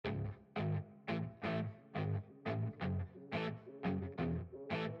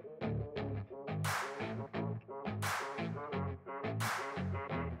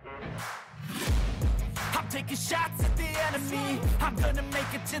taking shots at the enemy. I'm gonna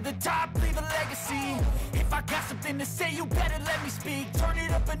make it to the top, leave a legacy. If I got something to say, you better let me speak. Turn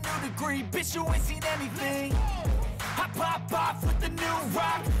it up a new degree, bitch, you ain't seen anything. I pop off with the new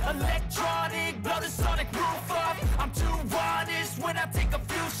rock, electronic, blow the sonic roof up. I'm too honest when I take a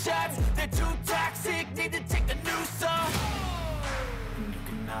few shots. They're too toxic, need to take a new song. And you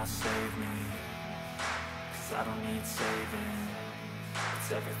cannot save me, 'cause I don't need saving.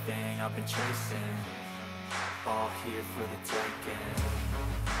 It's everything I've been chasing, all here for the taking.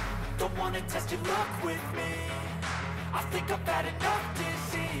 Don't wanna test your luck with me, I think I've had enough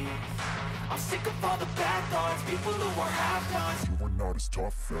disease. I'm sick of all the bad thoughts, people who are half-nots. You are not as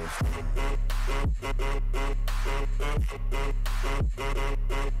tough as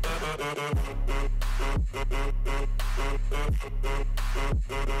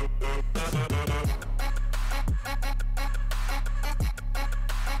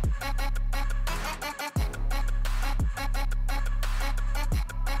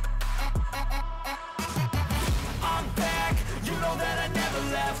I'm back, you know that I never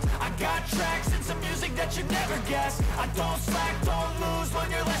left. I got tracks and some music that you never guess. I don't slack, don't lose,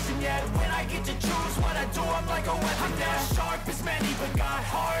 learn your lesson yet. When I get to choose what I do, I'm like a weapon. I'm not sharp as many, but got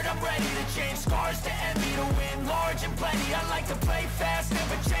heart. I'm ready to change scars to envy, to win large and plenty. I like to play fast,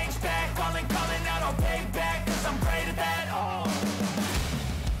 never change back. Calling out, I'll pay back, 'cause I'm great at that. Oh,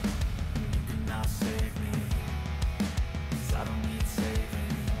 you cannot save me, 'cause I don't need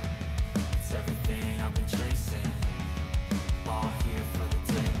saving. It's everything I've been chasing, all here for the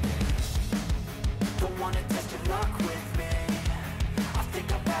taking. Don't wanna test your luck with me, I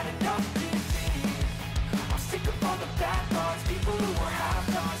think I've had enough disease. I'm sick of all the bad thoughts, people who are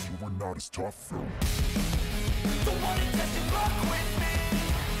half-nots. you are not as tough as Don't wanna test your luck with me,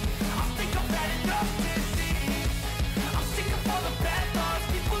 I think I've had enough disease. I'm sick of all the bad thoughts,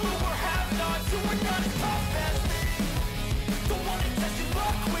 people who are half-nots, who are not as tough as me. Don't wanna test your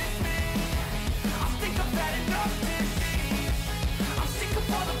luck with me, I think I've had enough disease. I'm sick of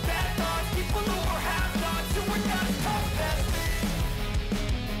all the bad thoughts, people who are half-nots, who are not as tough as me.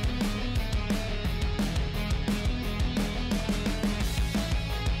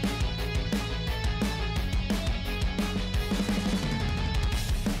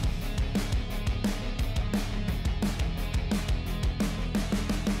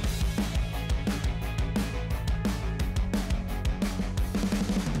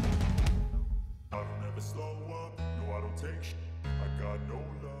 I don't ever slow up, no I don't take sh**. I got no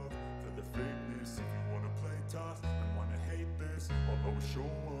love for the fakeness. If you wanna play tough and wanna hate this, I'll always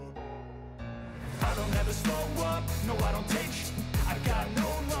show up. I don't ever slow up, no I don't take sh**. I got no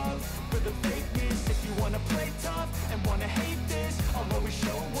love for the fakeness. If you wanna play tough and wanna hate this, I'll always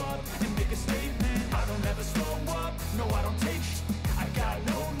show up and make a statement. I don't ever slow up, no I don't take sh**. I got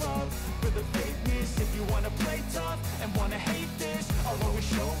no love for the fakeness. If you wanna play tough and wanna hate this, I'll always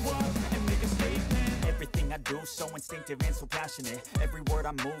show up and make a statement. Everything I do so instinctive and so passionate. Every word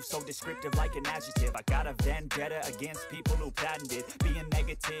I move so descriptive like an adjective. I got a vendetta against people who patented being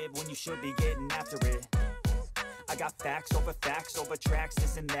negative when you should be getting after it. I got facts over tracks,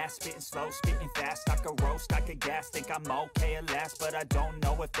 this and that. Spitting slow, spitting fast, I could roast, I could gas. Think I'm okay at last, but I don't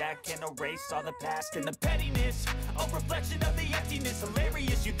know if that can erase all the past. And the pettiness, a reflection of the emptiness.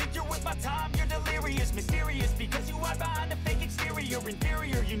 Hilarious, you think you're worth my time, you're delirious. Mysterious, because you hide behind a fake exterior.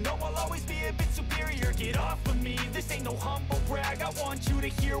 Inferior, you know I'll always be a bit superior. Get off of me, this ain't no humble brag. I want you to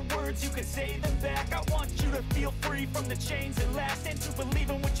hear words, you can say them back. I want you to feel free from the chains that last, and to believe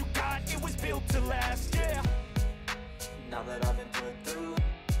in what you got, it was built to last, yeah. Now that I've been put through,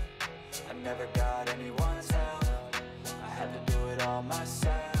 I never got anyone's help. I had to do it all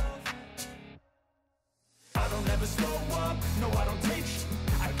myself. I don't ever slow up, no I don't take sh**.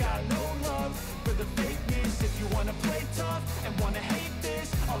 I got no love for the fakeness. If you wanna play tough and wanna hate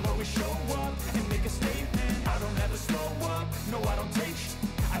this, I'll always show up and make a statement. I don't ever slow up, no I don't take sh**.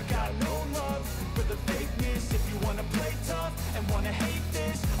 I got no love for the fakeness. If you wanna play tough and wanna hate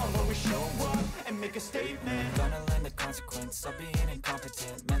this, I'll always show up and make a statement. Gonna learn the consequence of being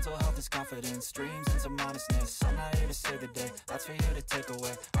incompetent. Mental health is confidence, dreams and some honestness. I'm not here to save the day, that's for you to take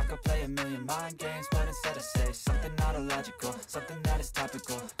away. I could play a million mind games, but instead I say something not illogical, something that is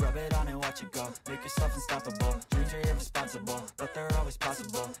topical. Rub it on and watch it go, make yourself unstoppable. Dreams are irresponsible, but they're always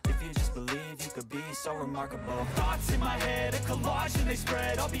possible. If you just believe, you could be so remarkable. Thoughts in my head, a collage and they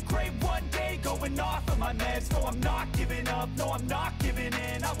spread. I'll be great one day, going off of my meds. No, I'm not giving up, no, I'm not giving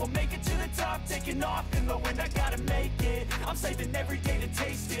in. I will make it to the top, taking off in the wind. I gotta make it, I'm saving every day to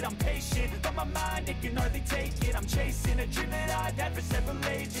taste it. I'm patient, but my mind, it can hardly take it. I'm chasing a dream that I've had for several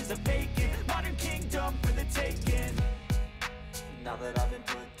ages. A vacant, modern kingdom for the taking. Now that I've been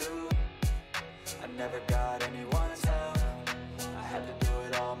put through, I never got anyone's help. I had to do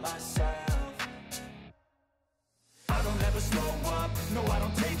it all myself. I don't ever slow up, no I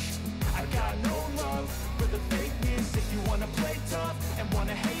don't take sh**. I got no love for the fakeness. If you wanna play tough and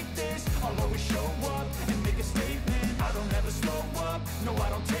wanna hate this, I'll always show up and make a statement. I don't ever slow up, no I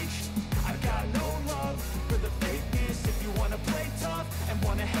don't take sh**. I got no love for the fakeness. If you wanna play tough and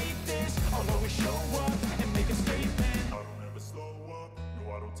wanna hate this, I'll always show up and make a statement. I don't ever slow up,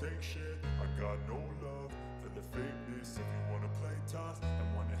 no I don't take shit. I got no love for the fakeness. If you wanna play tough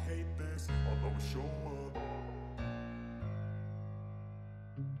and wanna hate this, I'll always show up.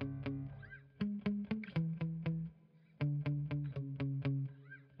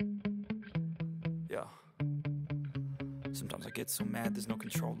 Yeah. Sometimes I get so mad, there's no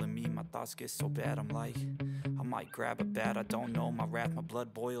controlling me. My thoughts get so bad, I'm like, I might grab a bat, I don't know. My wrath, my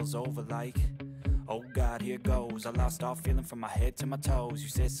blood boils over like, oh God, here goes. I lost all feeling from my head to my toes. You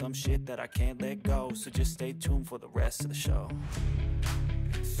said some shit that I can't let go, so just stay tuned for the rest of the show.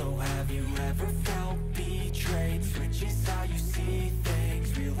 So have you ever felt betrayed? Switches how you see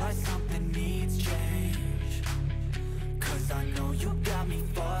things, realize something needs change. Cause I know you got me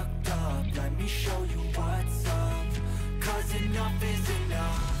fucked up, let me show you what's up. Cause enough is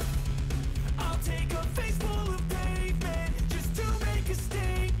enough. I'll take a face full of pavement just to make a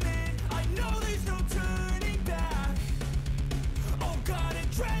statement. I know there's no turning back. Oh God,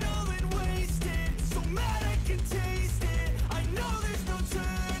 adrenaline wasted, so mad I can taste it. I know there's no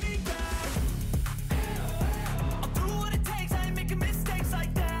turning back. I'll do what it takes, I ain't making mistakes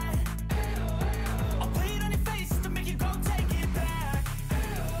like that. I'll play it on your face to make you go take it back.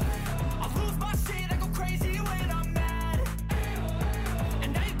 I'll lose my shit, I go crazy when I'm mad.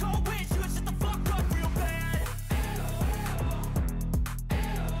 And now you go wish you would shut the fuck up real bad.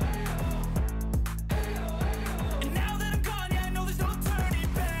 And now that I'm gone, yeah, I know there's no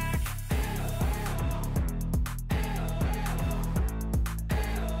turning back.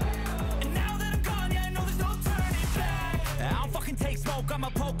 And now that I'm gone, yeah, I know there's no turning back. I don't fucking take smoke, I'ma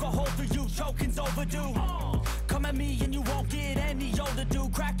poke a hole through you, choking's overdue. Come at me and you won't get any older,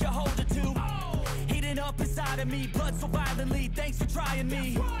 dude. Crack your holder too. Heating up inside of me, blood so violently. Thanks for trying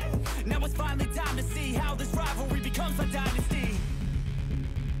me. Now it's finally time to see how this rivalry becomes a dynasty.